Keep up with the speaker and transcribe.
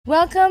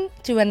Welcome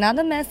to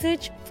another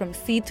message from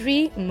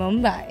C3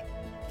 Mumbai.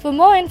 For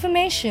more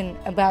information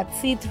about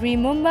C3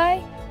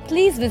 Mumbai,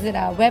 please visit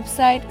our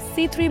website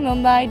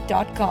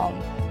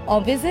c3mumbai.com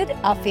or visit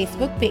our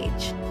Facebook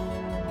page.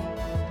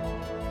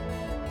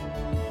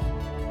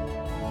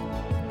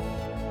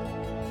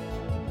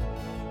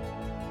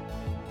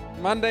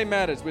 Monday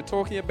Matters. We're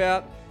talking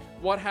about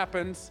what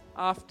happens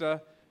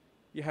after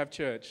you have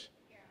church.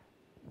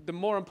 The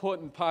more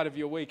important part of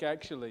your week,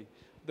 actually.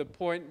 The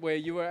point where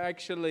you are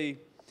actually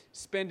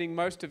spending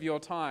most of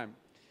your time.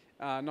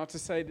 Not to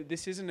say that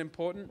this isn't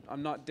important.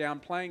 I'm not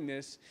downplaying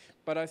this.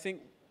 But I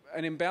think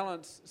an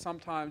imbalance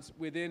sometimes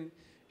within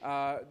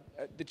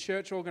the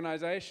church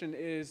organization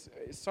is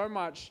so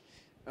much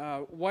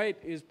weight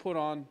is put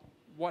on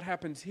what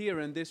happens here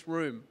in this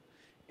room.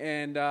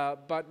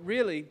 But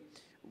really,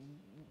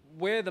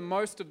 where the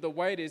most of the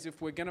weight is,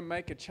 if we're going to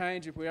make a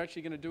change, if we're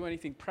actually going to do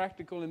anything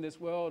practical in this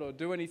world or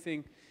do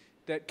anything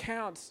that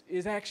counts,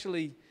 is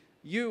actually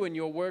you and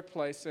your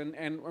workplace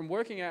and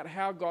working out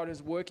how God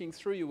is working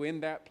through you in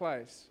that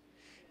place.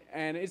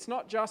 And it's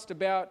not just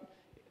about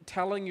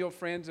telling your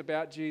friends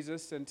about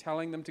Jesus and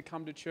telling them to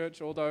come to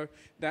church, although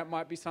that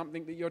might be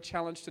something that you're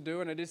challenged to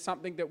do, and it is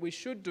something that we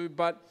should do,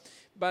 but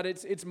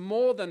it's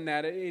more than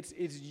that.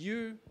 It's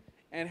you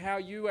and how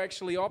you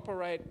actually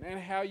operate and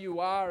how you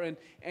are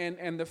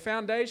and the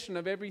foundation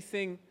of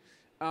everything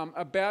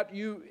about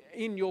you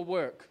in your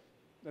work.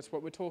 That's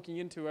what we're talking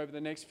into over the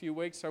next few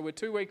weeks. So we're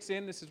 2 weeks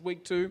in. This is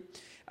week 2.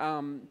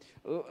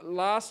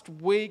 Last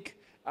week,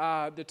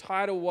 the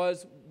title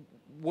was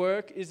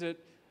Work. Is it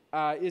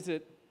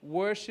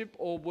worship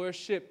or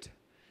worshipped?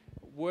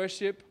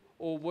 Worship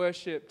or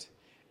worshipped?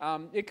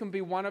 It can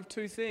be one of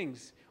two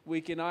things. We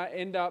can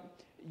end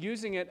up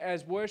using it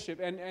as worship.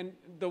 And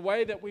the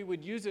way that we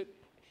would use it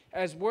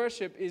as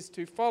worship is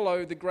to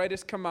follow the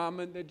greatest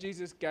commandment that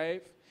Jesus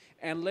gave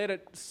and let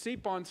it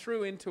seep on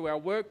through into our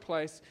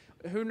workplace.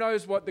 Who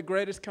knows what the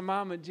greatest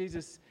commandment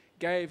Jesus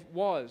gave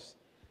was?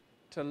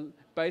 To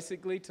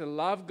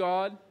love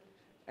God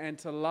and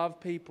to love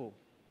people.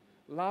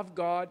 Love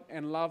God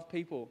and love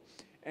people.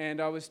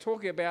 And I was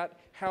talking about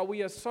how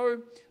we are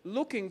so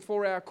looking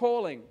for our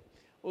calling.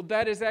 Well,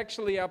 that is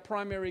actually our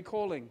primary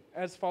calling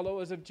as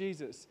followers of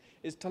Jesus,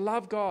 is to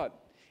love God.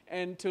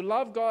 And to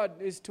love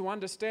God is to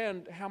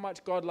understand how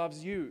much God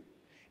loves you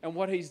and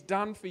what He's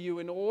done for you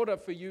in order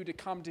for you to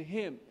come to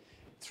Him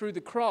through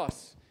the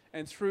cross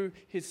and through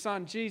His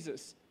Son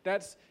Jesus.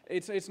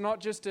 It's not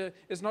just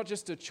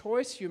a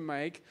choice you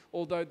make,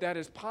 although that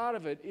is part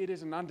of it. It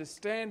is an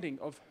understanding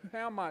of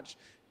how much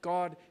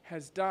God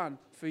has done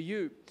for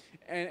you.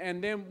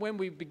 And then when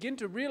we begin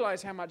to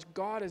realize how much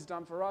God has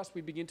done for us,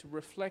 we begin to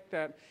reflect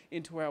that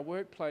into our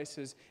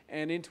workplaces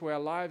and into our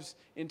lives,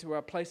 into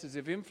our places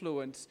of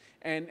influence.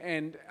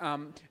 And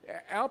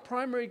our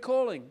primary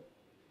calling,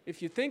 if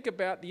you think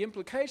about the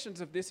implications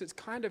of this, it's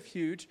kind of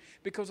huge,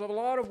 because a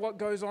lot of what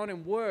goes on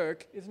in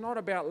work is not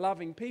about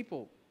loving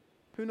people.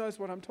 Who knows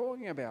what I'm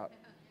talking about?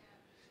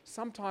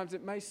 Sometimes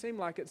it may seem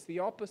like it's the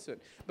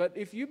opposite. But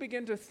if you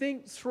begin to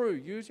think through,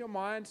 use your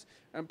minds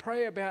and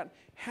pray about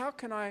how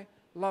can I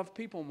love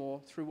people more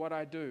through what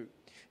I do,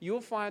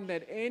 you'll find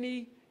that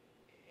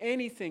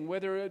anything,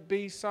 whether it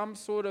be some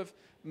sort of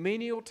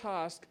menial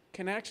task,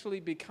 can actually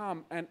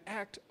become an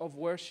act of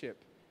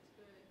worship.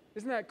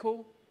 Isn't that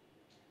cool?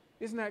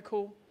 Isn't that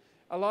cool?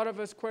 A lot of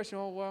us question,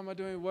 what am I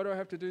doing? What do I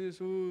have to do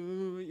this?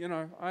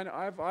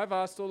 I've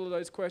asked all of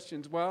those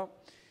questions. Well,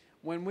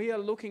 when we are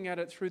looking at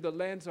it through the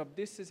lens of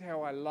this is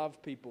how I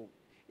love people,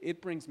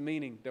 it brings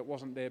meaning that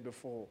wasn't there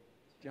before.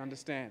 Do you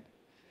understand?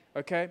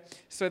 Okay?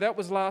 So that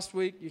was last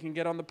week. You can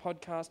get on the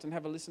podcast and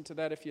have a listen to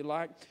that if you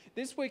like.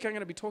 This week I'm going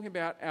to be talking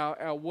about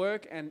our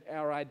work and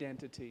our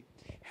identity.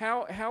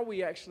 How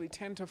we actually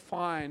tend to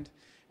find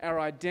our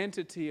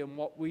identity in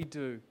what we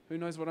do. Who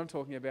knows what I'm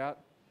talking about?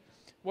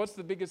 What's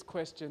the biggest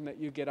question that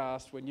you get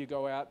asked when you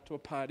go out to a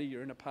party?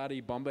 You're in a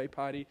party, Bombay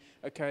party.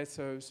 Okay,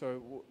 so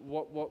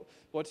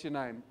what's your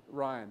name?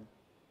 Ryan.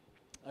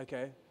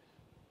 Okay.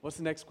 What's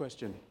the next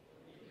question?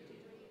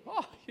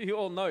 Oh, you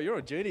all know you're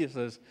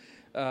geniuses.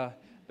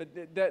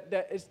 But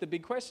that is the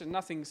big question.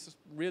 Nothing's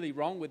really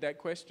wrong with that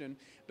question,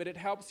 but it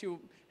helps you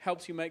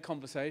make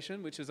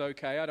conversation, which is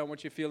okay. I don't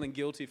want you feeling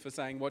guilty for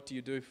saying, what do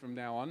you do from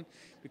now on?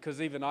 Because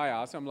even I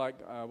ask, I'm like,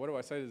 what do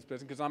I say to this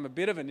person? Because I'm a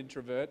bit of an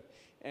introvert,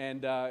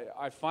 and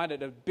I find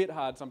it a bit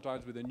hard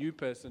sometimes with a new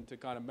person to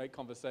kind of make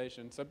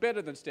conversation. So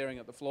better than staring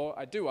at the floor,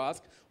 I do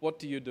ask, what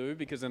do you do?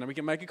 Because then we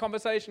can make a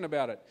conversation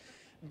about it.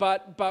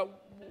 But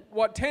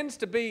what tends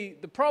to be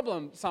the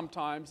problem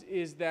sometimes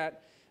is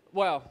that,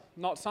 well,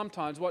 not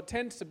sometimes, what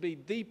tends to be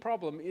the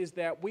problem is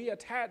that we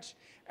attach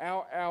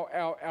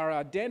our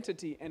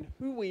identity and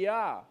who we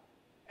are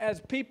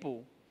as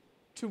people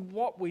to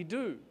what we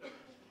do.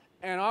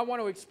 And I want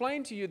to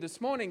explain to you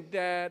this morning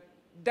that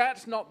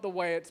that's not the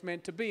way it's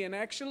meant to be. And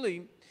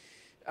actually,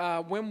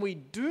 when we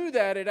do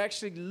that, it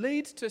actually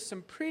leads to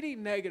some pretty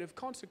negative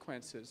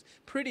consequences,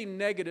 pretty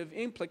negative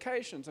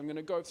implications. I'm going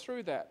to go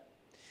through that.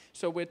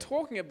 So we're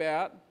talking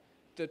about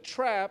the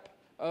trap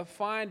of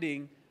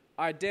finding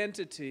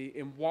identity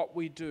in what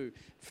we do.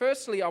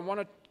 Firstly, I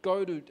want to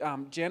go to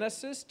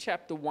Genesis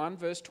chapter 1,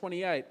 verse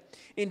 28.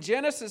 In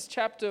Genesis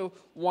chapter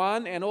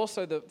 1, and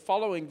also the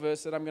following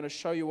verse that I'm going to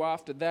show you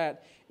after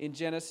that, in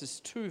Genesis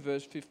 2,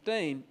 verse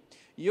 15,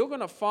 you're going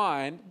to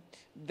find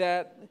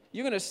that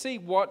you're going to see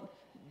what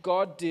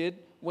God did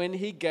when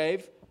he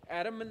gave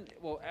Adam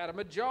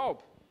a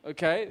job.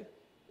 Okay?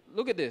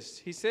 Look at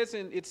this. It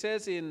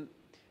says in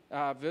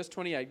verse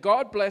 28,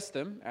 God blessed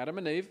them, Adam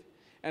and Eve,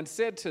 and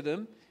said to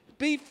them,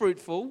 "Be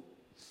fruitful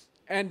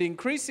and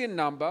increase in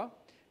number,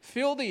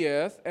 fill the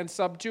earth and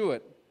subdue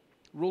it.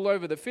 Rule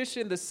over the fish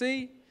in the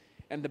sea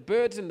and the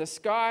birds in the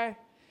sky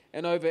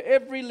and over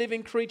every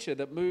living creature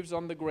that moves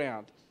on the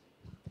ground."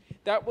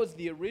 That was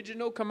the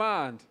original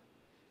command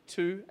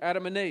to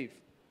Adam and Eve.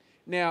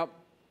 Now,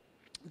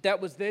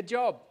 that was their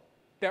job.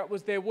 That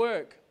was their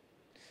work.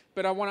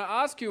 But I want to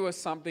ask you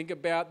something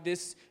about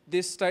this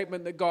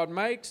statement that God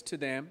makes to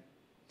them.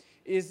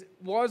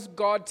 Was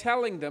God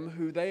telling them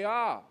who they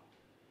are?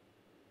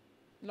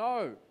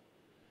 No.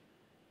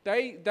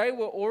 They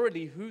were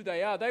already who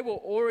they are. They were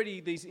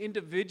already these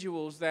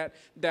individuals that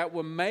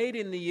were made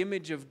in the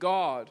image of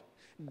God.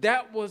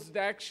 That was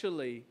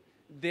actually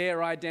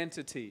their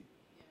identity.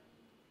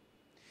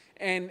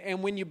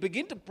 And when you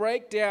begin to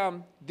break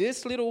down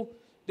there's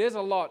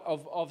a lot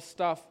of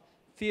stuff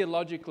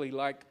theologically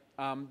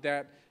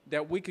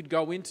that we could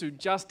go into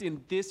just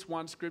in this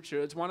one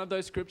scripture. It's one of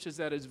those scriptures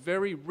that is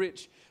very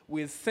rich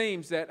with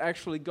themes that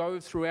actually go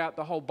throughout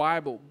the whole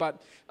Bible.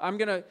 But I'm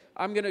gonna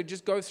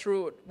just go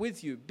through it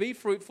with you. Be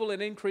fruitful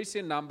and increase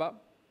in number.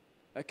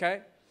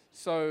 Okay?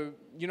 So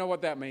you know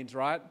what that means,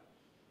 right?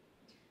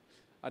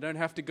 I don't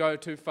have to go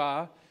too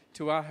far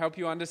to help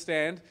you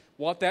understand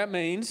what that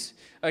means.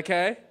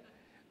 Okay?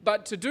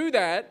 But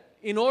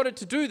in order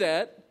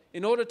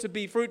to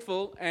be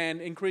fruitful and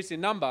increase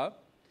in number,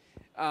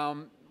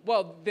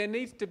 there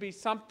needs to be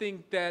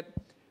something that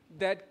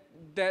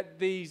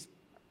these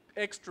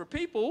extra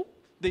people,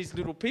 these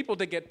little people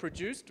that get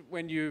produced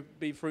when you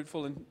be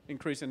fruitful and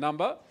increase in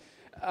number,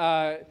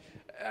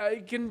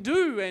 can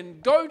do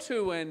and go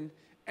to, and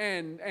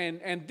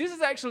this is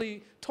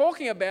actually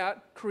talking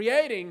about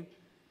creating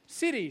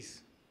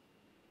cities,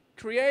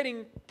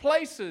 creating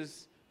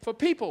places for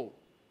people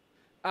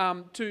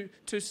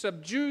to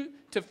subdue,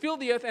 to fill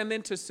the earth and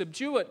then to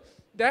subdue it.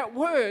 That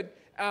word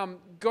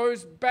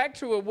goes back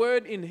to a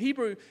word in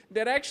Hebrew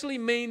that actually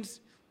means,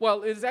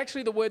 it's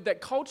actually the word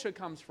that culture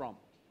comes from. Wow.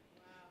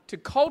 To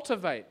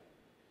cultivate.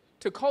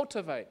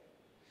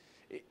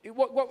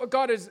 What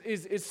God is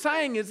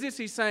saying is this.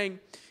 He's saying,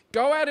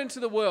 go out into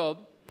the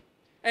world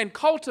and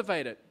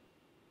cultivate it.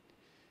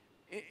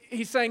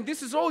 He's saying,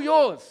 this is all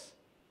yours.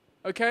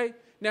 Okay?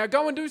 Now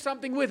go and do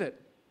something with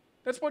it.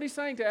 That's what he's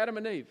saying to Adam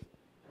and Eve.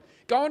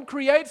 Go and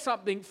create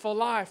something for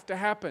life to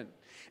happen.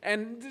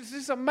 And there's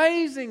this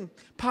amazing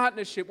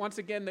partnership, once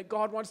again, that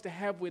God wants to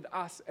have with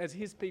us as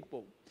his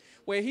people,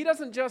 where he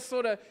doesn't just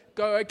sort of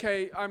go,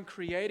 okay, I'm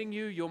creating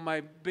you, you're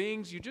my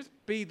beings, you just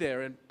be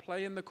there and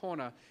play in the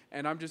corner,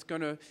 and I'm just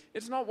going to,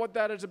 it's not what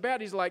that is about.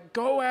 He's like,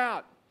 go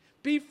out,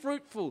 be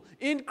fruitful,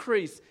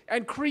 increase,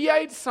 and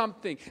create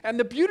something. And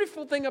the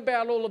beautiful thing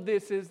about all of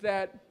this is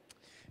that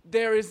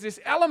there is this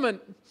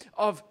element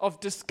of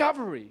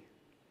discovery.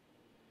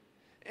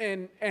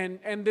 And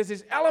there's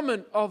this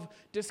element of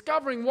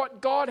discovering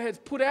what God has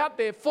put out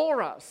there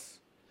for us.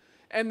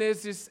 And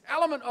there's this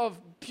element of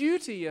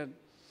beauty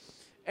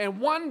and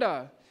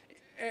wonder.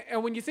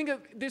 And when you think of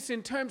this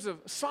in terms of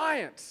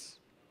science,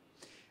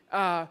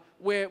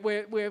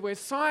 where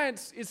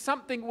science is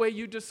something where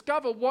you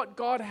discover what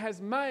God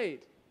has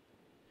made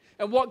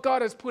and what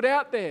God has put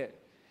out there.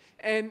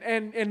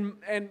 And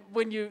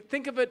when you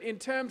think of it in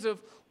terms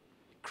of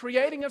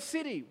creating a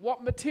city,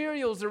 what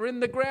materials are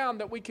in the ground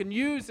that we can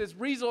use as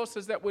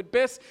resources that would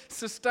best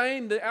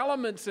sustain the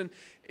elements. And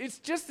it's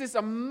just this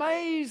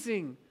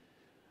amazing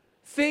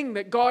thing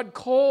that God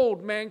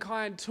called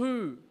mankind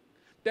to.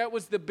 That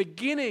was the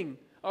beginning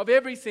of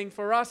everything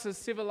for us as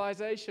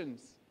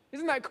civilizations.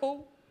 Isn't that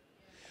cool?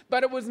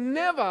 But it was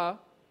never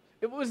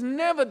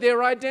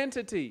their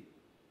identity.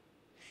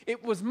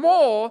 It was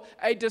more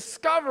a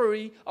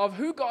discovery of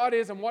who God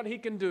is and what he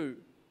can do,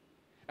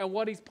 and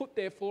what he's put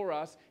there for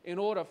us in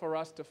order for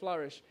us to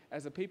flourish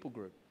as a people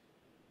group.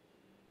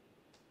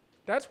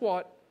 That's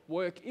what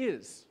work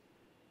is.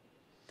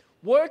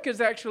 Work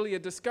is actually a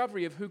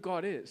discovery of who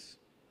God is,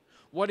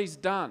 what he's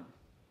done,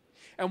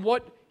 and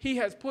what he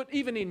has put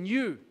even in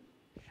you.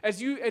 As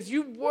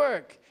you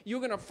work, you're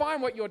going to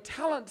find what your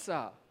talents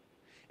are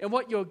and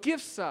what your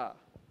gifts are.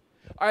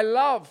 I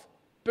love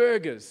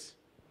burgers.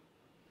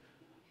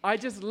 I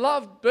just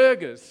love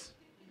burgers.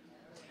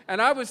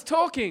 And I was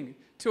talking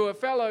to a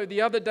fellow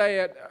the other day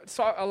at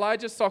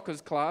Elijah's soccer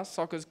class,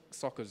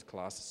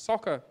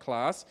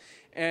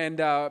 and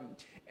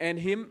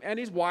him and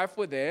his wife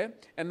were there,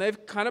 and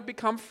they've kind of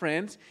become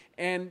friends.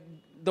 And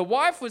the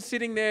wife was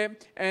sitting there,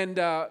 and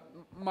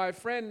my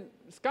friend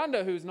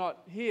Skanda, who's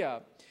not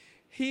here,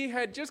 he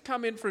had just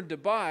come in from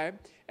Dubai,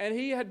 and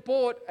he had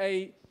bought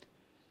a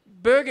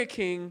Burger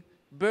King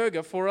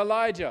burger for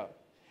Elijah.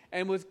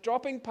 and was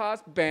dropping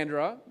past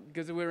Bandra,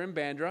 because we were in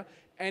Bandra,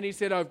 and he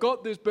said, I've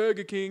got this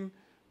Burger King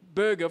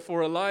burger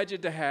for Elijah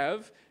to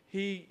have.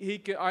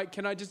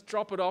 Can I just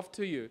drop it off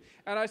to you?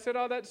 And I said,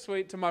 oh, that's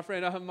sweet, to my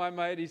friend, my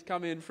mate, he's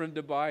come in from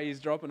Dubai, he's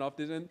dropping off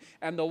this.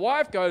 And the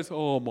wife goes,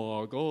 oh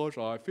my gosh,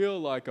 I feel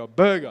like a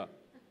burger.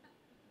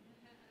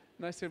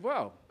 And I said,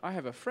 well, I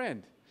have a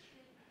friend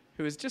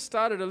who has just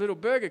started a little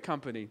burger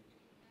company.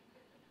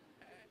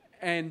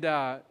 And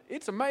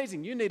it's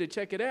amazing, you need to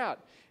check it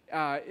out.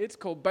 It's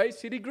called Bay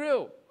City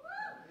Grill.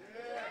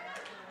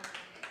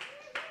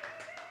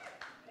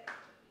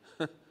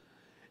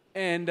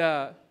 And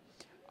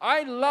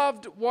I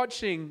loved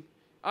watching.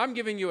 I'm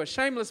giving you a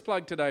shameless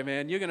plug today,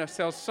 man. You're going to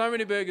sell so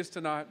many burgers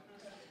tonight.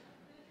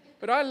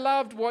 But I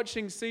loved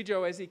watching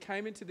Sijo as he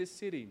came into this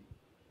city,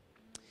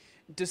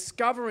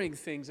 discovering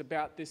things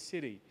about this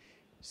city.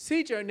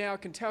 Sijo now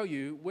can tell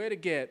you where to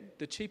get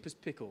the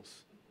cheapest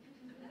pickles.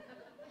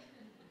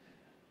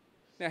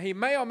 Now, he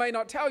may or may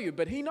not tell you,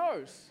 but he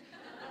knows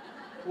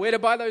where to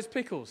buy those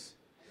pickles.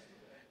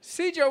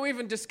 Sijo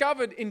even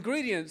discovered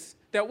ingredients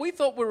that we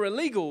thought were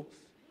illegal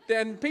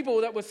than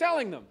people that were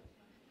selling them.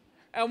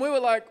 And we were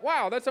like,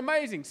 wow, that's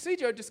amazing.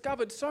 Sijo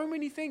discovered so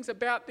many things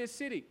about this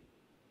city.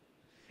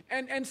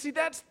 And see,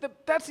 that's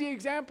the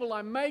example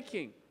I'm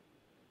making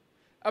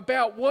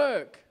about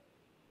work.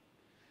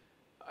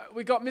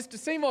 We got Mr.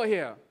 Seymour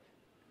here,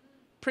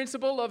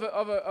 principal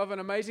of an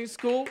amazing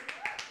school.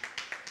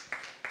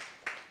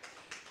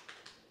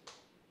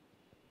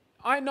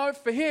 I know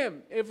for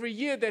him, every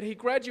year that he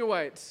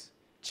graduates,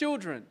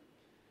 children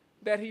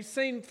that he's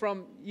seen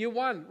from year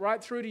 1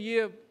 right through to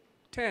year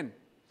 10.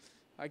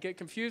 I get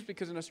confused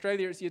because in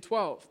Australia it's year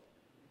 12.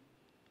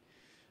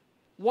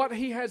 What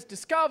he has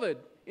discovered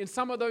in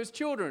some of those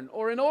children,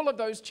 or in all of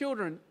those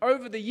children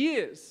over the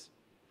years,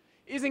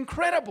 is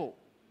incredible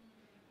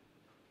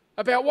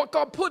about what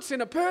God puts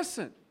in a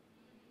person.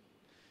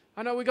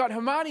 I know we got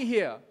Hermione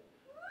here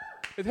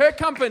with her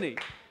company,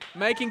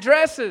 making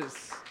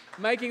dresses,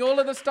 making all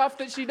of the stuff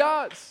that she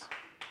does.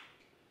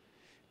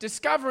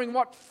 Discovering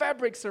what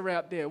fabrics are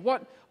out there,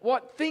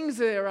 what things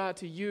there are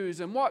to use,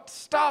 and what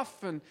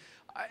stuff, and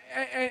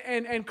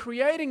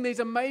creating these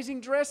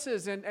amazing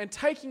dresses and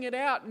taking it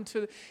out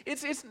into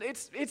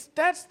it's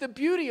that's the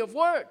beauty of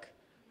work.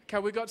 Okay,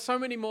 we've got so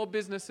many more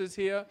businesses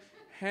here.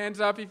 Hands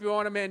up if you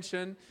want to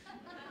mention.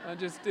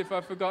 Just if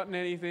I've forgotten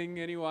anything,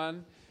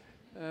 anyone.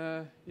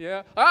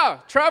 Yeah.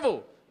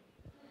 Travel.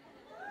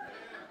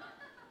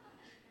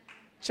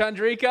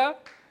 Chandrika,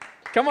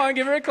 come on,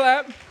 give her a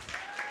clap.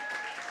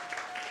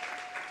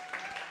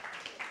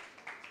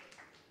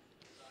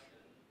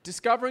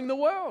 Discovering the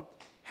world,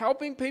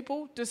 helping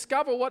people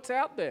discover what's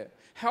out there,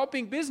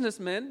 helping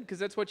businessmen, because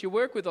that's what you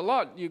work with a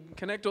lot. You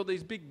connect all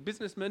these big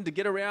businessmen to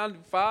get around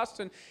fast.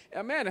 And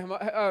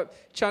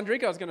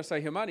Chandrika, I was going to say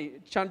Hermione.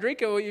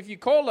 Chandrika, if you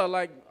call her,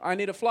 like, I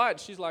need a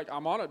flight, she's like,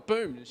 I'm on it.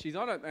 Boom, she's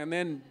on it. And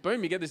then,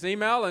 boom, you get this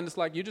email, and it's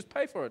like, you just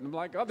pay for it. And I'm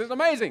like, oh, this is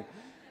amazing.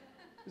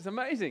 It's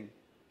amazing.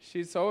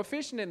 She's so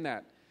efficient in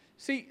that.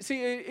 See,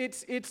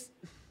 it's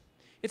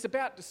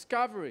about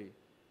discovery.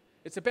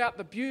 It's about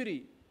the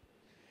beauty.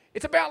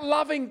 It's about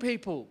loving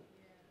people.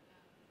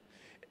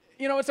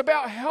 You know, it's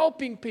about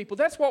helping people.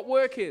 That's what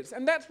work is.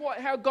 And that's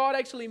how God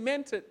actually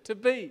meant it to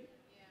be.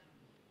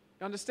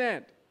 You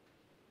understand?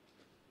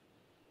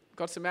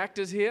 Got some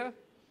actors here.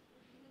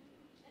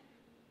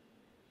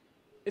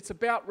 It's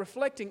about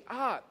reflecting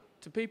art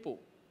to people,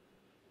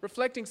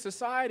 reflecting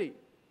society.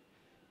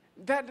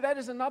 That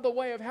is another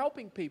way of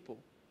helping people.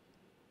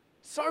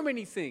 So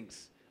many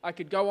things. I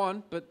could go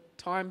on, but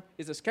time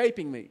is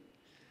escaping me.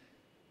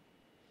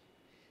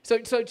 So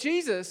God,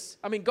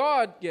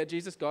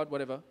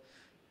 whatever.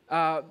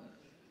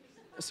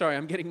 Sorry,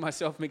 I'm getting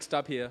myself mixed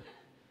up here.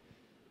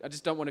 I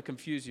just don't want to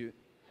confuse you.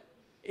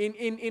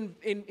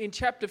 In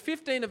chapter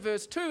 15 of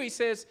verse 2,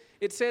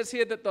 it says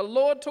here that the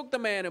Lord took the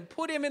man and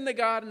put him in the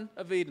Garden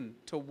of Eden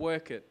to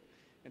work it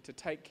and to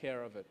take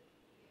care of it.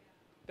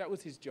 That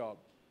was his job.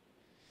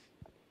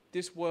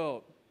 This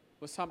world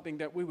was something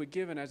that we were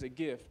given as a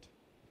gift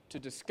to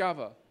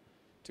discover,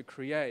 to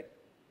create,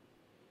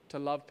 to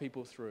love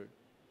people through.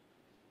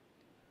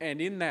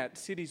 And in that,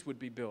 cities would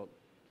be built.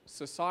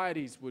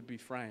 Societies would be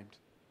framed.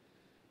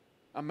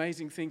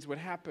 Amazing things would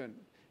happen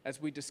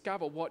as we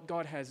discover what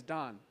God has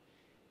done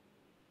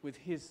with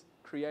his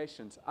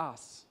creations,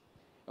 us,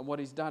 and what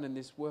he's done in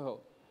this world.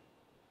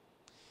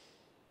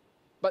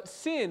 But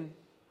sin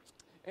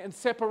and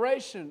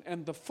separation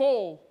and the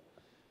fall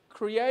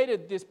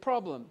created this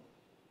problem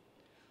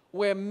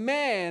where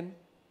man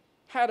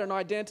had an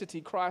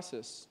identity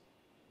crisis.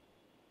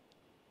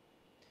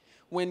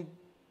 When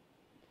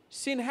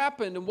sin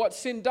happened, and what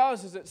sin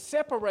does is it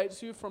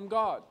separates you from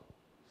God.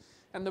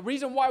 And the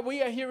reason why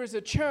we are here as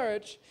a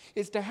church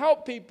is to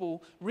help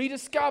people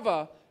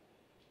rediscover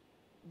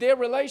their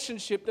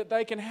relationship that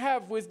they can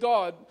have with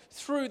God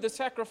through the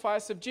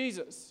sacrifice of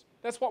Jesus.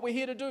 That's what we're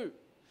here to do.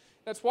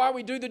 That's why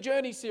we do the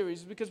Journey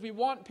series, because we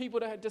want people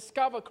to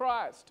discover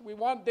Christ. We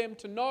want them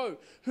to know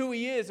who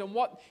he is and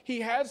what he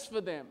has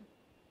for them.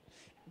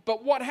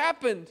 But what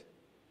happened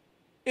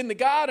in the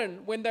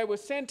garden when they were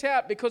sent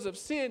out because of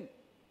sin.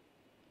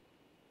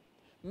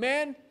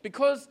 Man,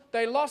 because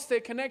they lost their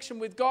connection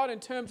with God in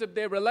terms of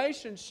their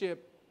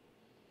relationship,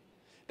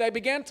 they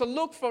began to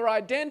look for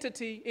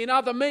identity in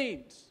other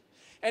means.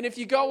 And if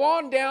you go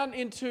on down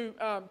into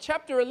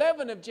chapter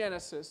 11 of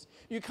Genesis,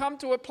 you come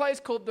to a place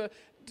called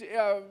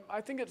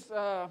I think it's,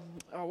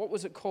 what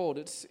was it called?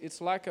 It's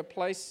like a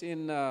place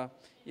in,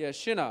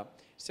 Shinar.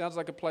 Sounds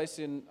like a place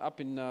up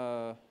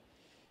in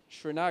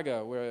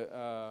Srinagar,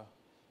 where,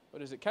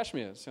 what is it,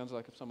 Kashmir. Sounds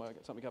like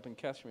something up in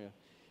Kashmir.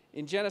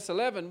 In Genesis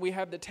 11, we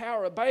have the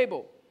Tower of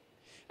Babel.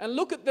 And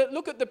look at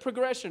the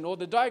progression or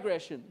the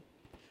digression,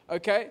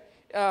 okay?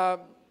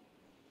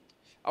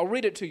 I'll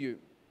read it to you.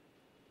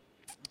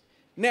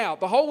 Now,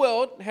 the whole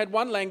world had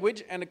one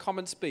language and a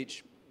common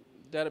speech.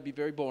 That'd be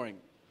very boring.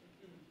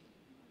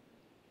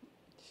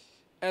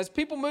 As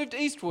people moved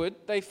eastward,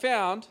 they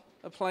found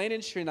a plain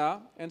in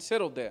Shinar and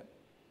settled there.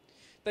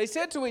 They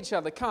said to each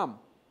other, "Come,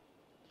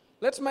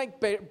 let's make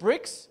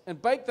bricks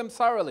and bake them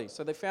thoroughly."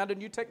 So they found a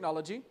new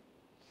technology.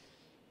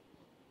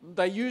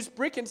 They used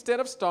brick instead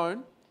of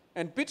stone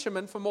and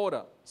bitumen for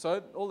mortar.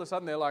 So all of a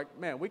sudden they're like,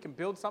 man, we can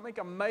build something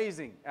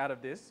amazing out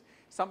of this,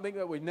 something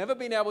that we've never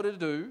been able to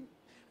do.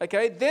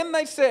 Okay, then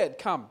they said,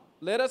 "Come,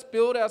 let us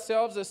build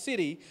ourselves a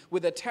city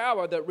with a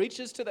tower that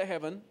reaches to the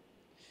heaven."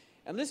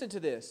 And listen to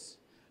this,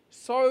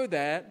 "so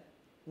that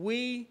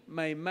we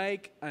may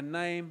make a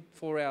name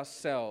for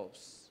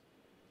ourselves."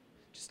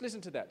 Just listen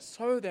to that.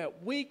 So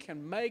that we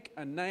can make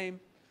a name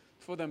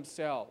for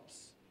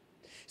themselves.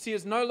 See,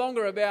 it's no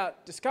longer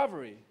about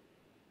discovery.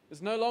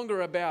 It's no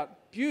longer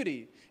about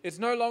beauty. It's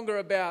no longer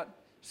about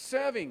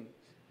serving.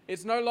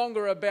 It's no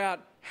longer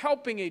about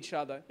helping each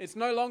other. It's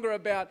no longer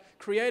about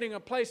creating a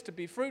place to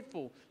be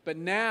fruitful. But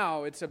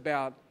now it's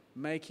about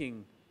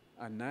making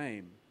a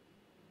name.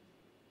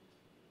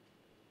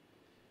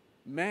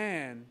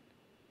 Man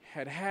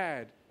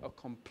had a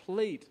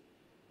complete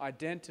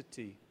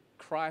identity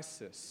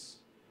crisis.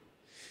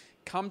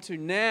 Come to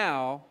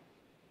now,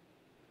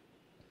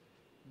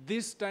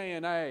 this day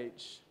and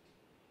age,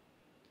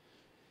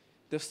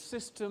 the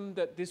system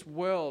that this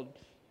world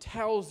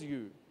tells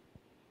you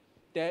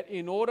that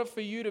in order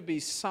for you to be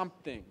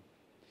something,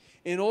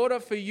 in order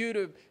for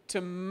you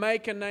to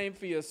make a name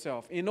for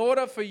yourself, in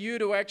order for you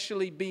to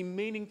actually be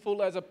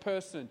meaningful as a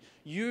person,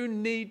 you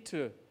need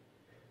to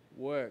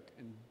work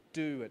and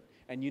do it,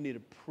 and you need to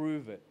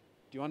prove it.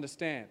 Do you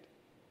understand?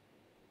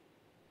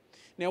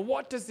 Now,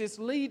 what does this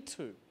lead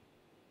to?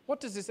 What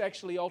does this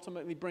actually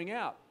ultimately bring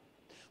out?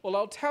 Well,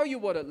 I'll tell you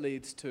what it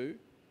leads to.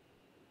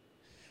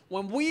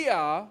 When we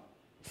are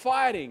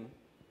fighting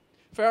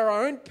for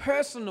our own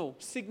personal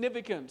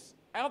significance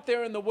out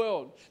there in the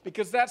world,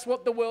 because that's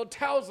what the world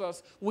tells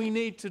us we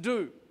need to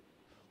do,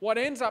 what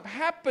ends up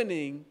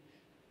happening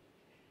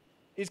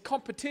is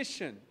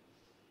competition.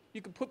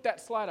 You can put that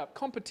slide up.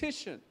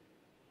 Competition,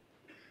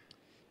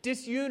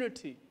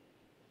 disunity,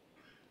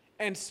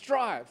 and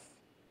strife.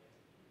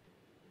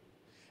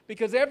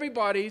 Because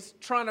everybody's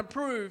trying to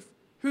prove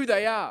who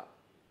they are.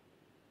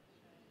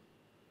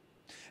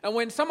 And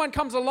when someone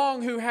comes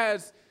along who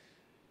has,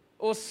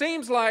 or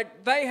seems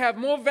like they have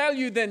more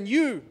value than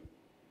you,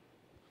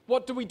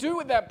 what do we do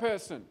with that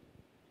person?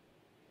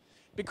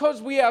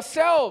 Because we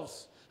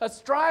ourselves are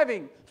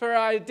striving for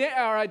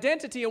our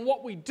identity and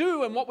what we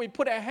do and what we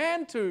put our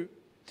hand to.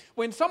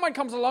 When someone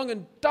comes along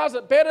and does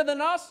it better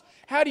than us,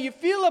 how do you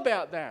feel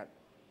about that?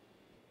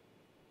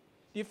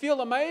 Do you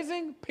feel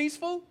amazing,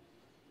 peaceful,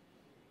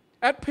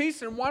 at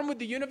peace and one with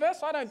the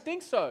universe? I don't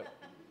think so.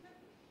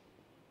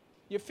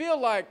 You feel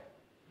like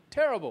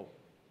terrible.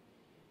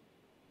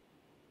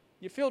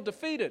 You feel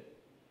defeated.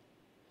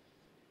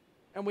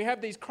 And we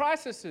have these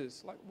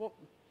crises. Like,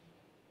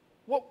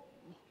 what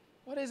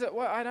is it?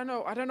 Well, I don't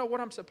know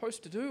what I'm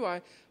supposed to do.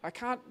 I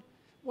can't.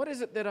 What is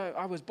it that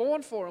I was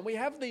born for? And we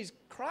have these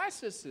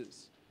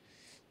crises.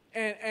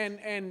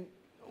 And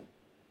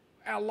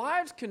our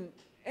lives can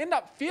end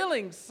up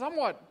feeling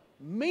somewhat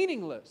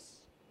meaningless.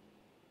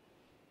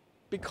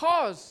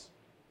 Because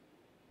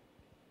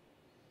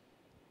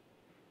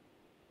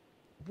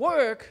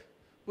work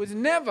was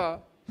never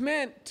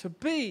meant to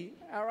be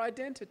our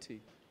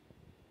identity.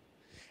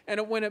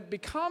 And when it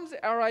becomes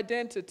our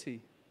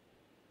identity,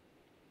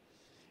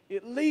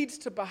 it leads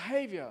to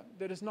behavior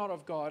that is not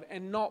of God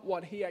and not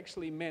what He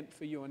actually meant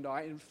for you and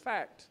I. In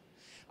fact,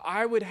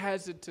 I would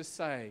hazard to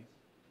say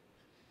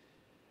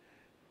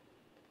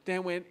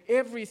that when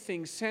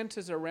everything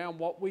centers around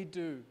what we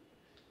do,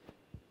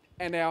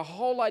 and our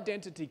whole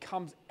identity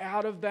comes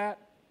out of that,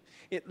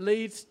 it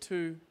leads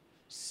to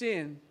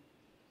sin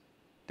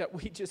that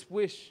we just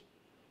wish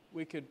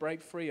we could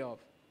break free of.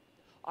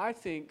 I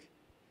think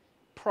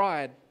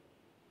pride,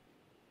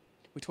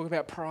 we talk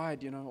about pride,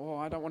 I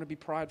don't want to be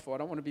prideful, I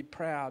don't want to be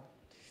proud.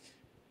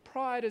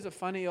 Pride is a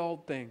funny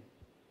old thing.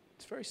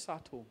 It's very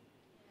subtle.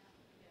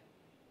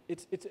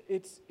 It's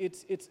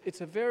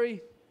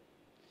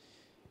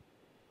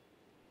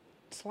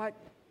like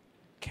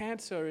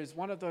cancer is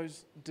one of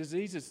those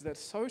diseases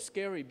that's so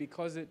scary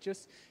because it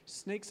just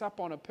sneaks up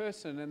on a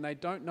person and they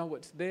don't know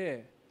it's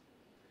there.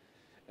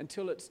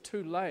 until it's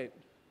too late.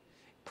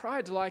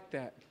 Pride's like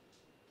that.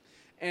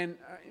 And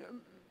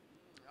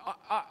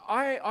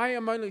I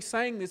am only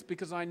saying this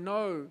because I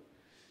know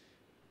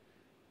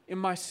in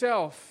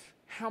myself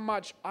how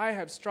much I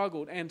have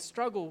struggled and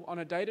struggle on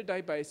a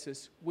day-to-day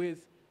basis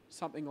with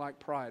something like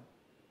pride.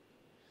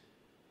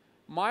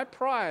 My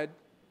pride,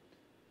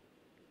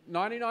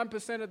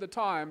 99% of the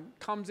time,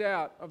 comes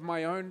out of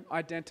my own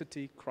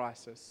identity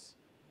crisis.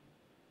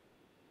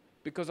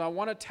 Because I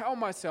want to tell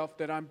myself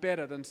that I'm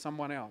better than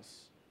someone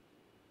else.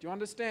 Do you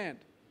understand?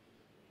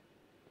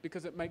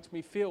 Because it makes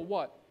me feel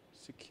what?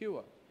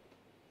 Secure.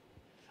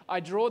 I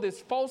draw this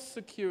false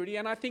security,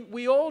 and I think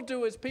we all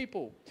do as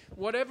people.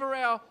 Whatever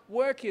our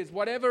work is,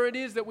 whatever it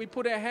is that we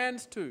put our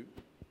hands to,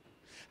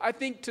 I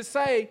think to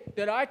say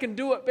that I can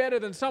do it better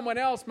than someone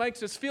else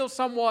makes us feel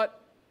somewhat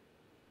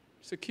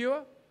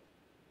secure.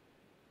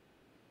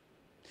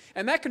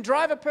 And that can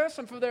drive a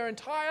person for their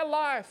entire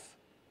life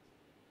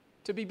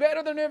to be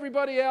better than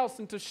everybody else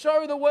and to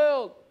show the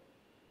world.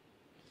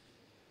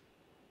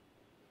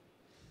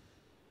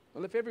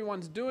 Well, if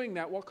everyone's doing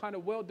that, what kind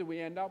of world do we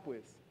end up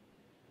with?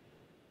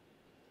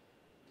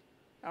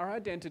 Our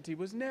identity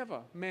was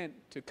never meant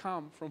to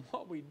come from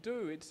what we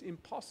do. It's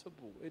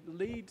impossible. It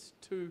leads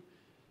to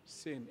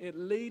sin. It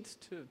leads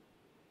to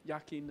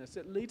yuckiness.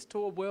 It leads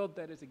to a world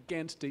that is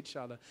against each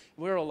other.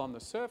 We're all on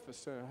the surface,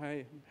 so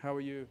hey, how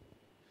are you?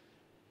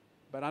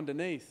 But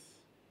underneath,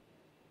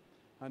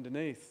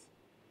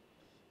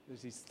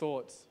 there's these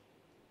thoughts,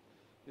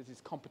 there's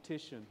this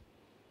competition,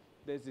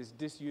 there's this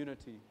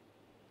disunity,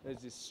 there's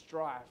this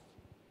strife.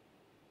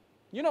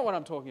 You know what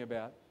I'm talking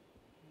about.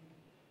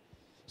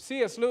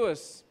 C.S.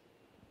 Lewis,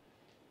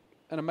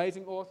 an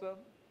amazing author,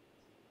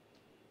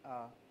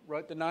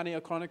 wrote the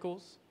Narnia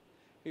Chronicles.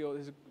 He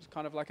was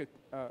kind of like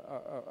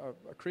a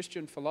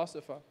Christian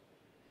philosopher.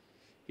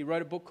 He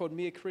wrote a book called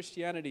Mere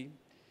Christianity.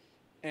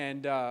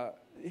 And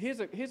here's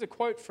a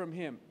quote from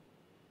him.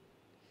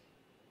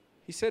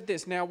 He said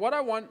this, "Now what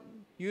I want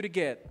you to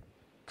get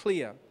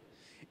clear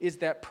is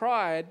that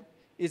pride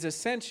is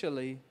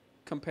essentially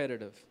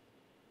competitive.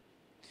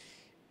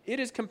 It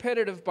is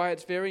competitive by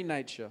its very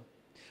nature.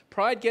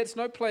 Pride gets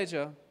no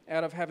pleasure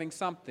out of having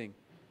something."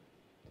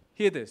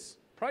 Hear this.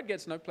 Pride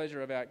gets no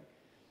pleasure about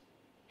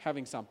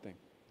having something.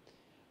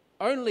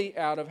 Only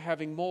out of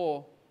having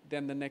more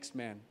than the next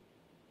man.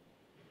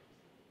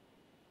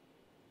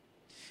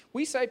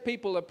 We say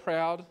people are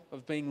proud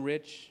of being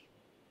rich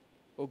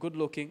or good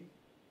looking,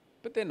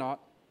 but they're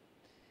not.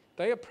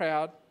 They are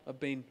proud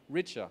of being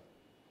richer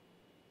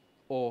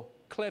or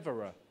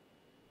cleverer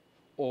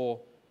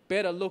or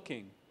better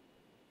looking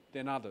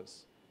than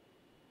others.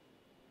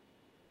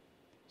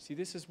 See,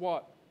 this is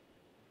what,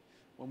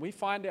 when we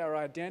find our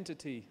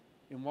identity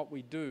in what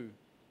we do,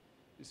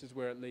 this is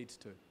where it leads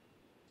to.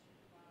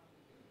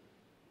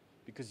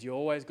 Because you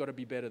always got to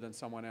be better than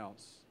someone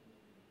else.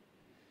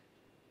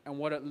 And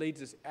what it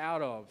leads us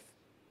out of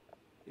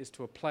is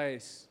to a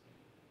place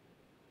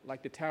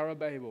like the Tower of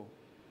Babel.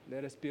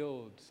 Let us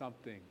build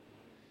something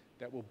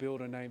that will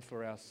build a name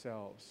for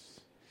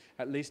ourselves.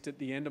 At least at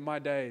the end of my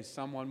days,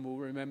 someone will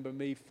remember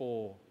me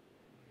for.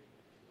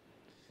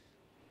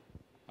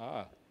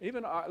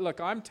 Look,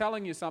 I'm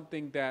telling you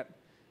something that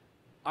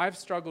I've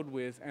struggled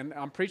with, and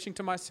I'm preaching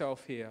to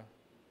myself here.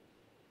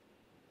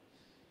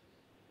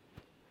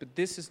 But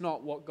this is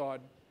not what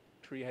God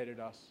created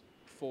us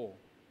for.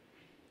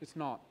 It's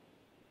not.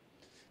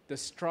 The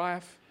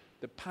strife,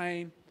 the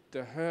pain,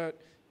 the hurt,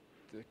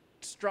 the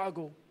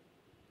struggle,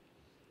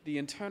 the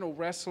internal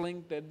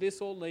wrestling that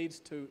this all leads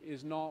to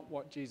is not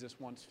what Jesus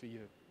wants for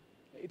you.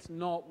 It's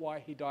not why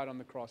he died on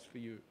the cross for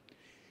you.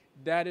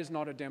 That is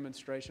not a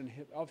demonstration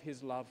of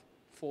his love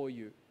for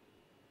you.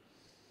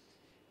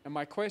 And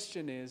my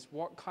question is,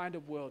 what kind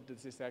of world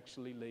does this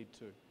actually lead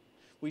to?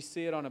 We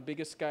see it on a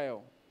bigger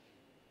scale,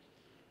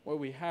 where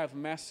we have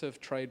massive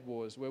trade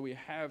wars, where we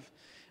have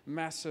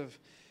massive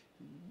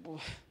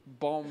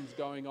bombs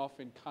going off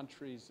in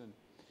countries and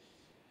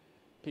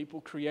people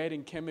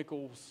creating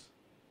chemicals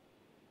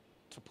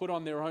to put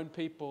on their own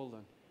people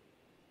and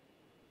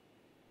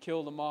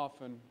kill them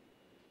off, and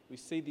we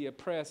see the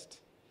oppressed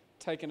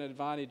taken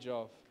advantage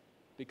of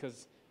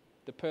because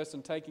the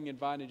person taking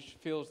advantage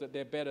feels that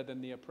they're better than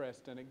the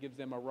oppressed, and it gives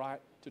them a right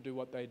to do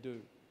what they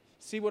do.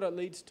 See what it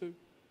leads to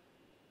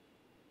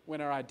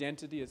when our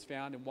identity is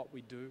found in what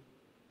we do?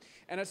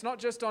 And it's not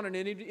just on an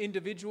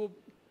individual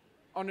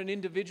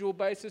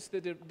basis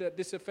that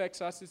this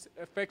affects us. It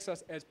affects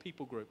us as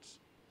people groups.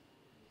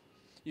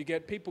 You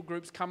get people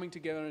groups coming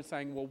together and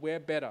saying, well, we're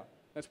better.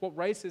 That's what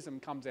racism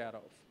comes out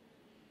of.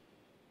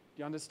 Do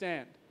you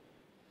understand?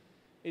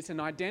 It's an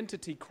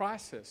identity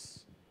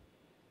crisis,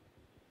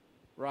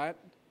 right?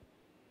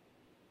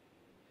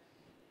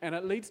 And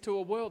it leads to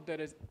a world that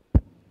is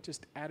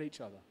just at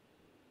each other.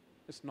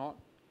 It's not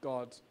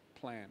God's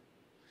plan.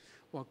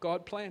 What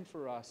God planned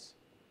for us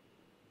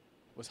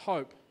was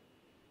hope,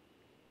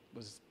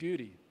 was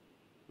beauty,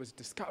 was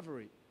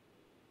discovery.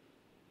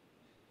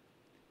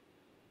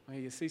 Where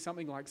you see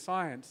something like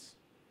science,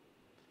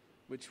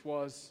 which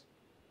was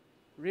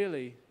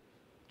really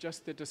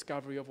just the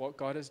discovery of what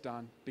God has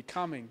done,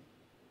 becoming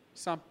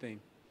something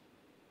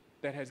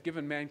that has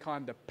given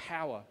mankind the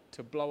power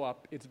to blow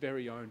up its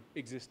very own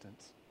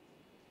existence.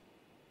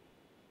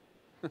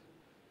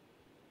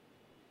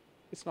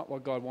 It's not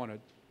what God wanted.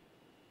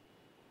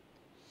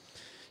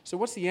 So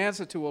what's the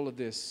answer to all of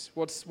this?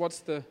 What's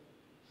the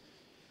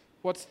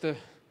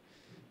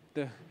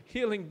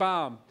healing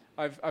balm?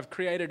 I've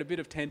created a bit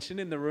of tension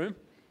in the room.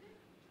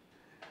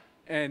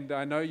 And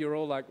I know you're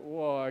all like,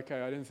 whoa, okay,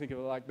 I didn't think of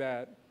it like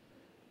that.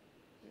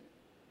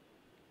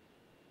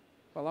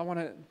 Well, I want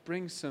to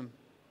bring some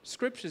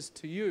scriptures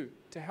to you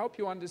to help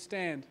you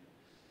understand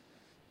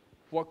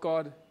what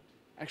God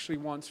actually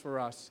wants for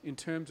us in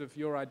terms of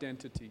your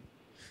identity,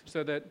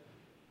 so that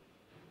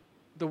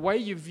the way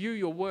you view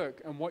your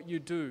work and what you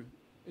do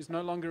is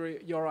no longer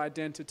your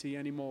identity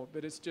anymore,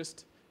 but it's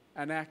just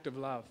an act of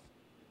love.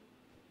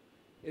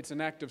 It's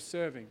an act of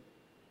serving.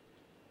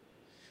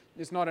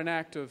 It's not an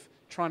act of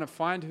trying to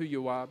find who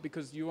you are,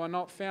 because you are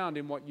not found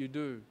in what you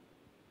do.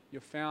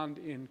 You're found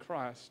in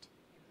Christ.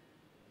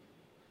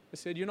 I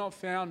said, you're not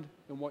found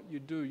in what you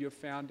do, you're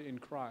found in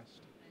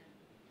Christ.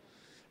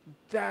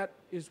 That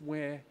is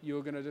where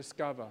you're going to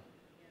discover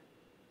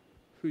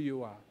who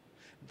you are.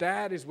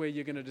 That is where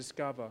you're going to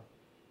discover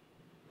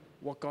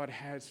what God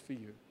has for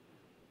you.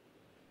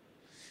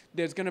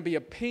 There's going to be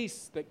a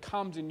peace that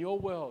comes in your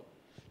world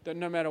that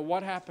no matter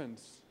what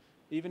happens,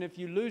 even if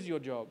you lose your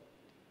job,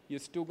 you're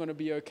still going to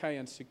be okay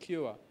and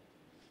secure,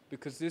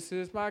 because this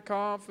is my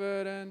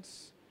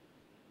confidence.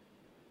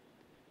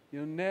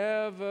 You'll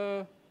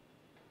never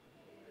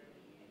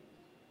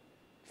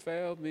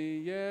failed me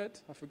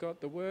yet. I forgot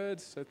the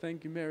words, so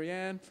thank you,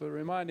 Marianne, for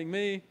reminding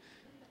me.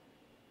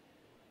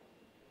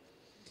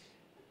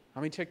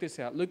 Check this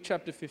out. Luke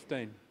chapter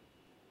 15.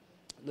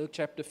 Luke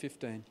chapter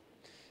 15,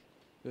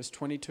 verse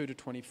 22 to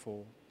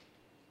 24.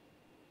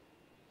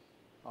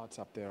 Oh, it's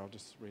up there. I'll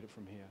just read it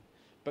from here.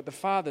 But the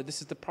father,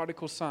 this is the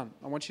prodigal son.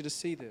 I want you to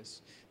see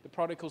this. The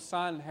prodigal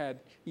son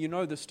had, you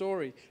know the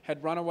story,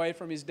 had run away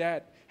from his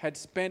dad, had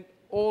spent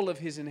all of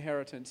his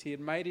inheritance. He had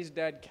made his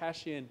dad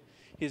cash in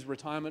his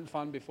retirement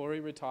fund before he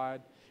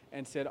retired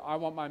and said, I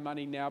want my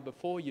money now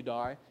before you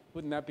die.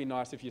 Wouldn't that be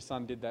nice if your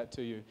son did that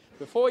to you?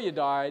 Before you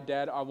die,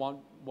 Dad, I want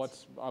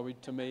what's owed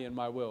to me in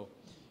my will,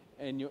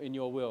 in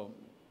your will.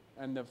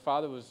 And the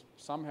father was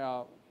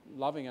somehow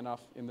loving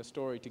enough in the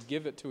story to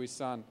give it to his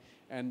son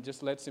and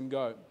just lets him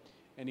go.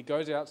 And he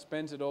goes out,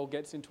 spends it all,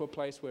 gets into a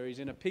place where he's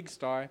in a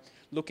pigsty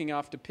looking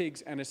after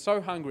pigs and is so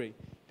hungry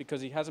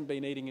because he hasn't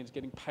been eating and is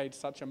getting paid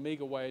such a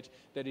meager wage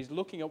that he's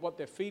looking at what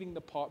they're feeding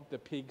the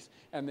pigs,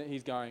 and that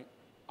he's going,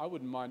 I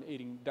wouldn't mind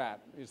eating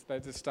that. They're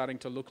just starting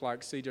to look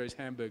like CJ's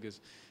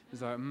hamburgers.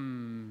 He's like,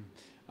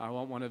 I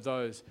want one of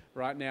those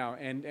right now.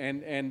 And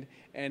then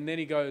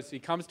he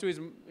comes to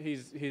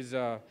his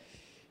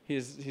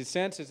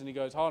senses, and he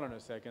goes, hold on a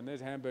second,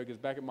 there's hamburgers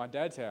back at my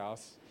dad's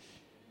house.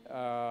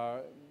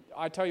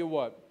 I tell you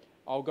what,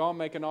 I'll go and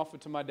make an offer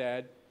to my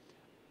dad.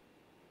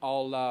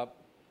 I'll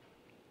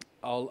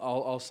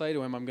say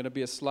to him, I'm going to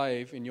be a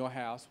slave in your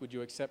house. Would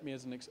you accept me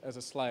as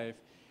a slave?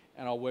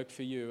 And I'll work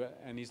for you.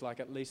 And he's like,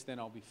 at least then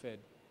I'll be fed.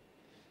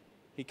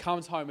 He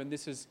comes home, and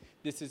this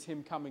is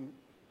him coming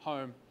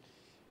home.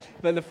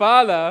 But the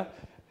father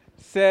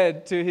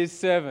said to his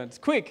servants,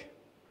 quick,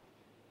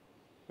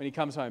 when he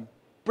comes home,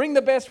 bring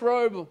the best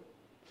robe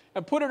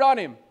and put it on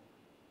him.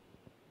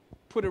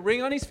 Put a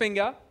ring on his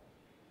finger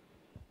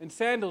and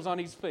sandals on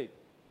his feet.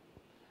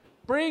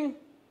 Bring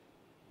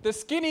the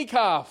skinny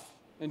calf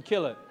and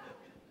kill it.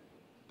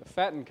 The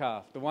fattened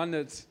calf, the one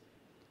that's,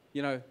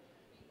 the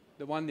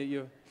one that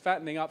you're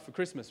fattening up for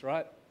Christmas,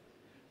 right?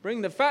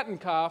 Bring the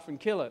fattened calf and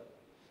kill it.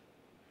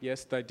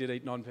 Yes, they did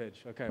eat non-veg.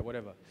 Okay,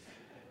 whatever.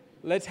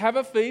 Let's have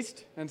a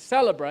feast and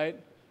celebrate,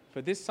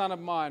 for this son of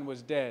mine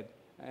was dead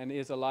and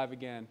is alive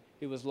again.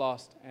 He was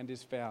lost and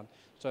is found.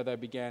 So they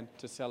began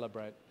to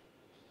celebrate.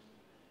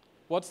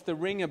 What's the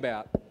ring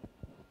about?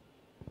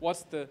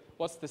 What's the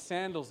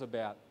sandals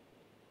about?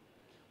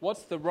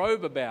 What's the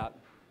robe about?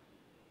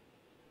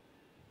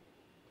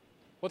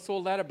 What's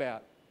all that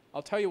about?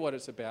 I'll tell you what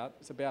it's about.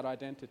 It's about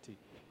identity.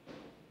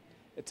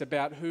 It's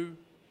about who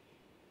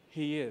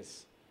he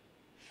is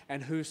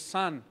and whose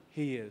son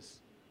he is.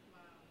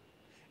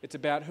 It's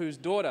about whose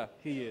daughter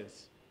he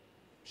is.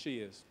 She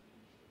is.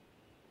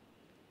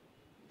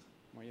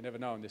 Well, you never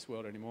know in this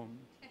world anymore.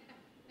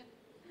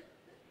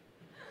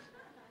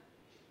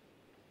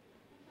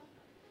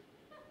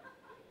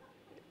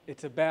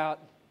 It's about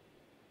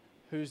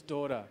whose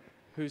daughter,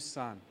 whose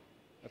son.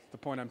 That's the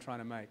point I'm trying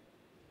to make.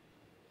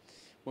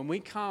 When we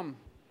come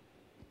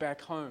back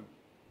home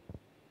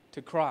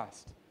to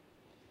Christ,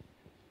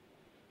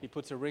 he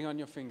puts a ring on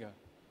your finger.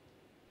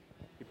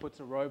 He puts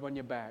a robe on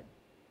your back.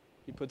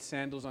 He puts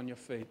sandals on your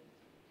feet.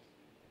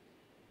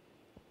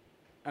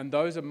 And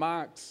those are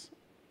marks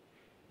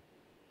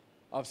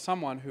of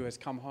someone who has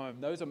come home.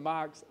 Those are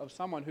marks of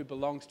someone who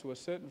belongs to a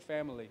certain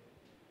family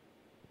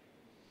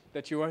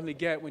that you only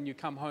get when you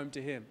come home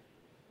to him.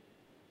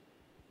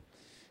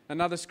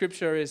 Another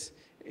scripture is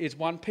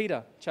 1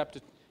 Peter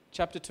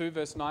chapter 2,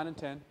 verse 9 and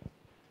 10.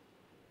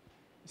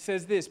 It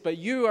says this, but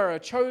you are a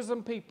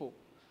chosen people,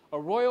 a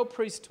royal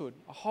priesthood,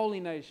 a holy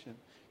nation,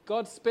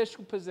 God's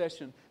special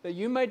possession, that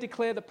you may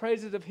declare the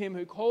praises of him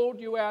who called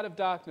you out of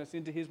darkness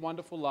into his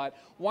wonderful light.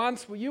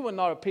 Once you were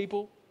not a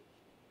people.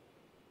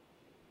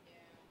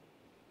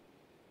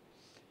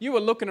 You were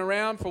looking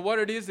around for what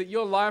it is that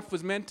your life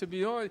was meant to be.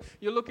 You're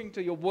looking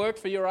to your work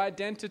for your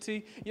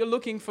identity. You're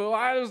looking for,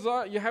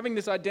 you're having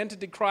this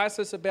identity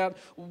crisis about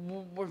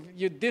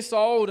you're this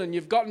old and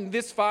you've gotten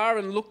this far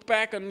and looked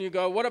back and you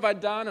go, what have I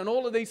done? And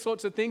all of these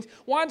sorts of things.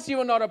 Once you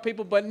were not a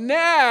people, but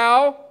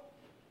now,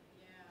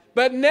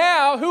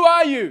 who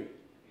are you?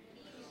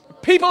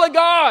 People of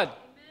God.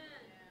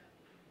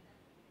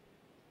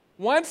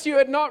 Once you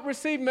had not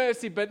received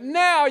mercy, but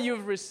now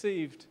you've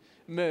received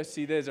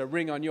mercy. There's a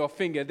ring on your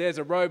finger. There's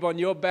a robe on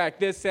your back.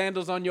 There's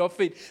sandals on your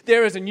feet.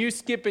 There is a new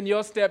skip in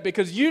your step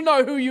because you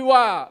know who you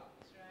are.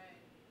 That's right.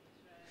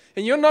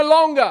 And you're no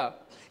longer,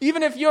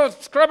 even if you're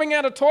scrubbing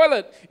out a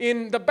toilet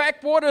in the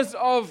backwaters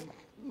of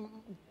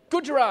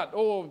Gujarat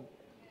or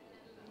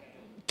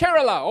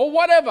Kerala or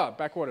whatever.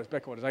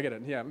 Backwaters, I get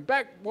it. Yeah,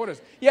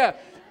 backwaters. Yeah,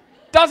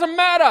 doesn't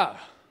matter.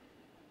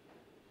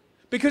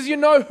 Because you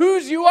know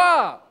whose you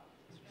are.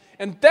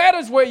 And that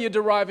is where you're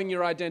deriving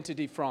your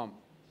identity from.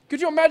 Could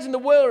you imagine the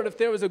world if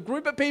there was a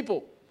group of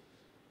people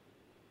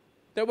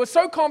that were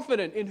so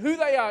confident in who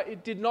they are,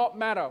 it did not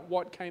matter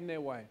what came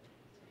their way?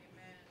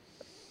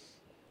 Amen.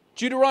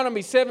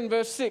 Deuteronomy 7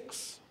 verse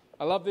 6.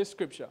 I love this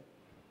scripture.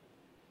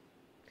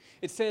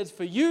 It says,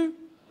 for you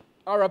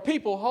are a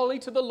people holy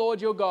to the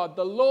Lord your God.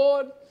 The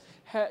Lord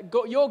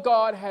your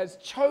God has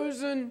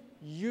chosen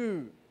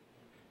you.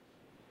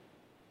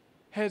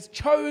 Has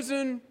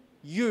chosen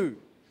you.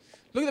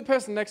 Look at the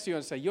person next to you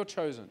and say, you're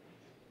chosen.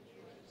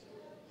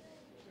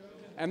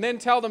 And then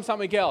tell them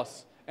something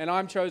else. And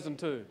I'm chosen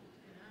too.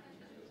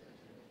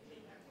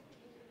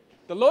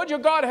 The Lord your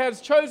God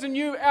has chosen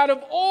you out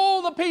of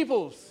all the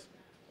peoples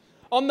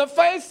on the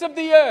face of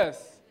the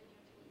earth.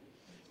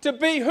 To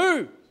be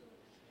who?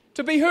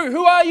 To be who?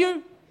 Who are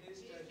you?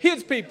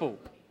 His people.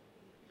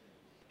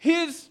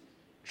 His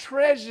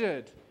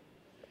treasured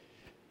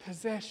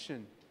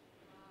possession.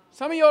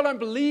 Some of y'all don't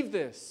believe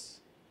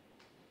this.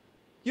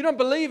 You don't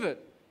believe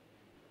it.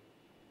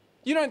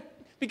 You don't,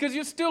 because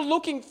you're still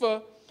looking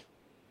for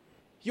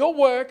your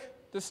work,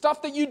 the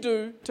stuff that you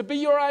do, to be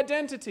your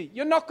identity.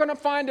 You're not going to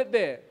find it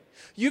there.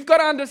 You've got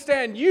to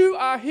understand you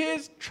are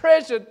his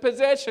treasured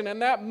possession,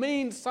 and that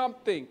means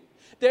something.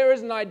 There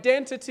is an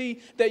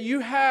identity that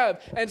you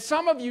have, and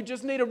some of you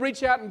just need to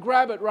reach out and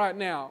grab it right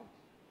now.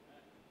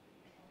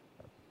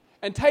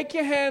 And take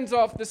your hands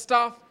off the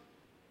stuff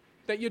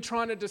that you're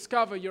trying to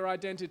discover your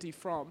identity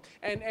from.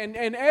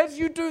 And as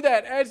you do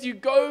that, as you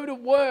go to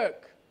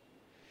work,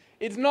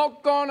 it's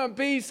not going to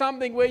be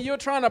something where you're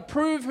trying to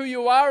prove who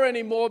you are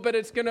anymore, but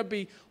it's going to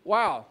be,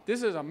 wow,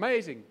 this is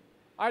amazing.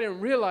 I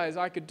didn't realize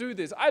I could do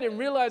this. I didn't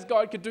realize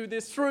God could do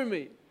this through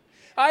me.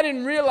 I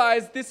didn't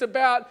realize this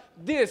about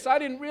this. I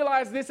didn't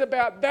realize this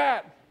about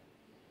that.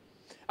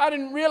 I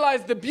didn't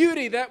realize the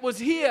beauty that was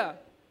here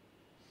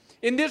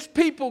in this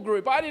people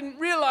group. I didn't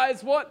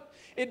realize what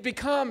it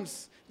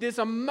becomes, this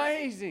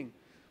amazing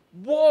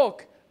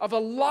walk of a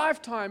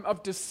lifetime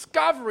of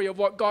discovery of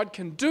what God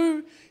can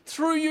do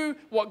through you,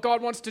 what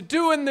God wants to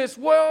do in this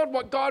world,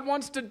 what God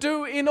wants to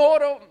do in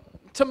order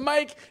to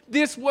make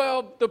this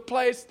world the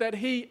place that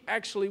he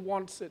actually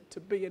wants it to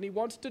be. And he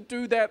wants to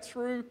do that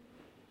through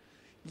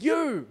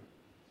you.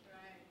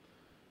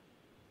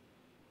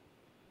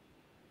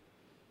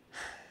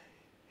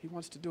 He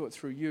wants to do it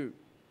through you.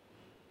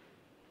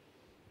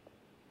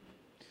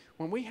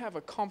 When we have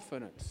a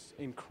confidence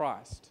in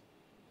Christ,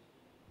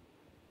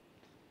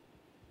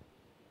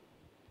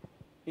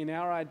 in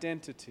our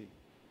identity,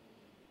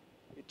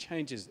 it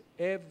changes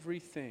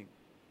everything.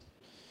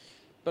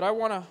 But I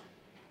want to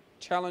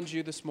challenge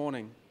you this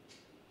morning,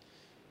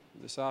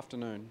 this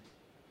afternoon,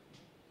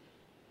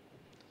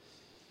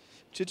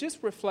 to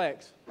just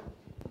reflect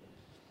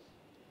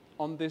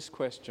on this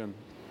question.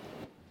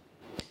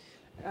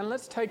 And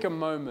let's take a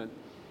moment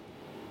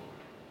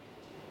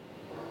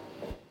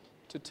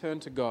to turn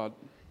to God.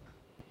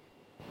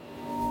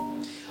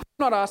 I'm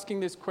not asking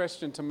this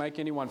question to make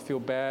anyone feel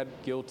bad,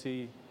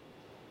 guilty,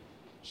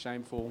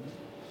 shameful.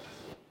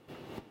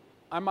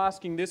 I'm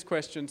asking this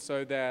question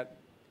so that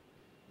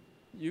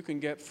you can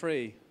get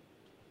free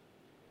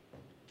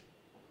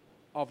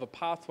of a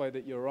pathway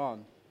that you're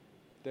on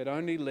that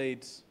only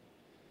leads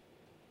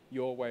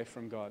your way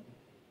from God.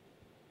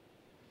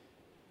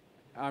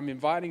 I'm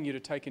inviting you to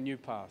take a new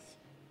path.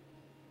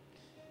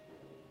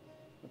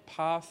 The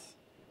path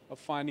of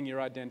finding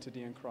your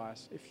identity in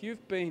Christ. If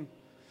you've been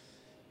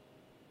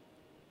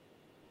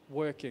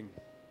working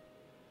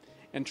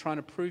and trying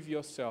to prove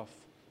yourself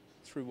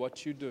through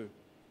what you do,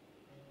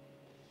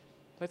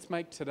 let's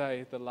make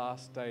today the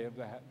last day of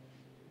that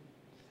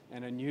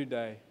and a new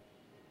day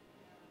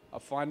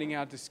of finding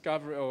our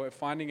discovery or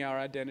finding our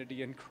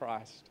identity in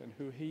Christ and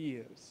who He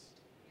is.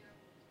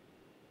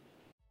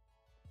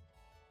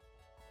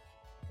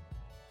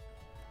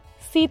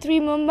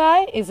 C3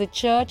 Mumbai is a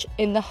church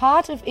in the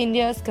heart of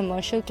India's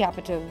commercial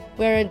capital,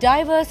 where a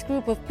diverse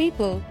group of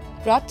people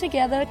brought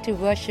together to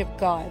worship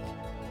God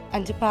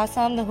and to pass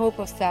on the hope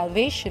of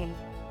salvation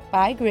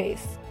by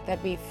grace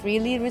that we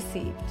freely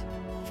received.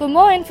 For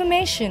more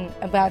information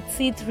about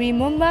C3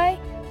 Mumbai,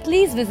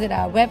 please visit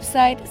our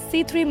website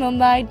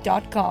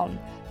c3mumbai.com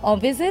or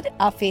visit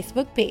our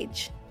Facebook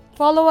page.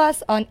 Follow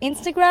us on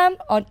Instagram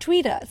or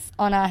tweet us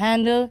on our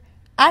handle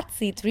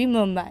 @C3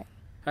 Mumbai.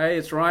 Hey,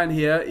 it's Ryan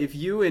here. If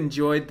you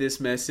enjoyed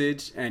this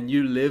message and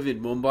you live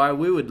in Mumbai,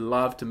 we would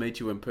love to meet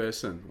you in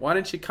person. Why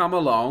don't you come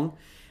along,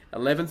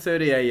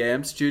 11:30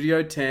 a.m.,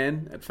 Studio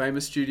 10 at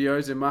Famous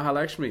Studios in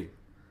Mahalakshmi.